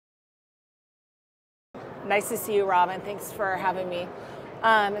Nice to see you, Robin. Thanks for having me.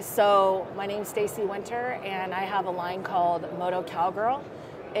 So my name's Stacy Winters, and I have a line called Moto Cowgirl.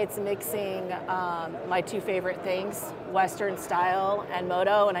 It's mixing my two favorite things, Western style and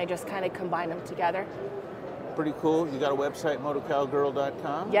moto, and I just kind of combine them together. Pretty cool. You got a website,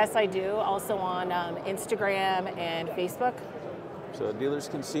 motocowgirl.com? Yes, I do. Also on Instagram and Facebook. So dealers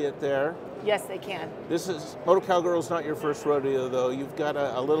can see it there. Yes, they can. Moto Cowgirl's not your first rodeo, though. You've got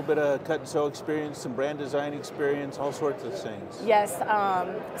a little bit of cut and sew experience, some brand design experience, all sorts of things. Yes.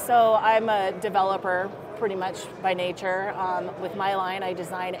 So I'm a developer pretty much by nature. With my line, I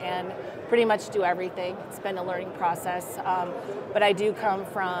design and pretty much do everything. It's been a learning process. But I do come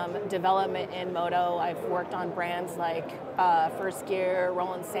from development in moto. I've worked on brands like First Gear,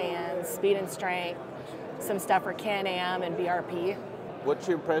 Roland Sands, Speed and Strength, some stuff for Can-Am and BRP. What's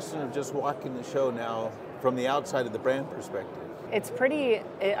your impression of just walking the show now from the outside of the brand perspective? It's pretty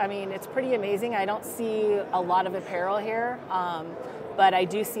amazing. I don't see a lot of apparel here, but I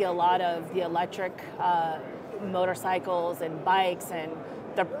do see a lot of the electric motorcycles and bikes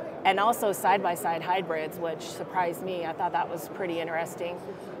and also side-by-side hybrids, which surprised me. I thought that was pretty interesting.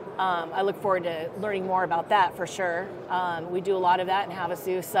 I look forward to learning more about that for sure. We do a lot of that in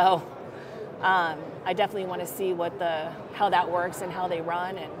Havasu, so I definitely want to see how that works and how they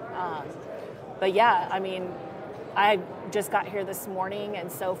run. But yeah, I mean, I just got here this morning,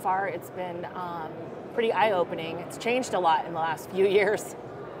 and so far it's been pretty eye-opening. It's changed a lot in the last few years.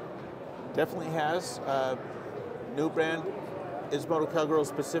 Definitely has. New brand. Is Moto Cowgirl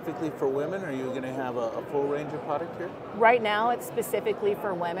specifically for women, or are you going to have a full range of product here? Right now, it's specifically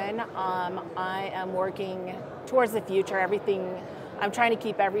for women. I am working towards the future. I'm trying to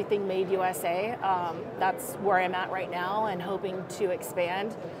keep everything made USA. That's where I'm at right now, and hoping to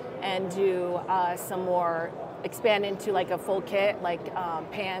expand and do expand into like a full kit, like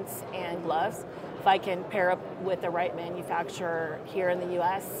pants and gloves, if I can pair up with the right manufacturer here in the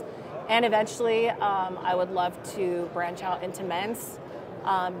US. And eventually, I would love to branch out into men's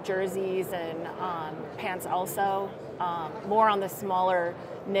jerseys and pants also, more on the smaller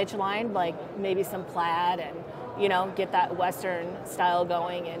niche line, like maybe some plaid and get that Western style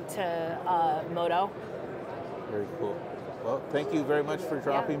going into moto. Very cool. Well, thank you very much for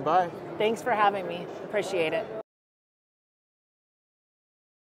dropping by. Thanks for having me. Appreciate it.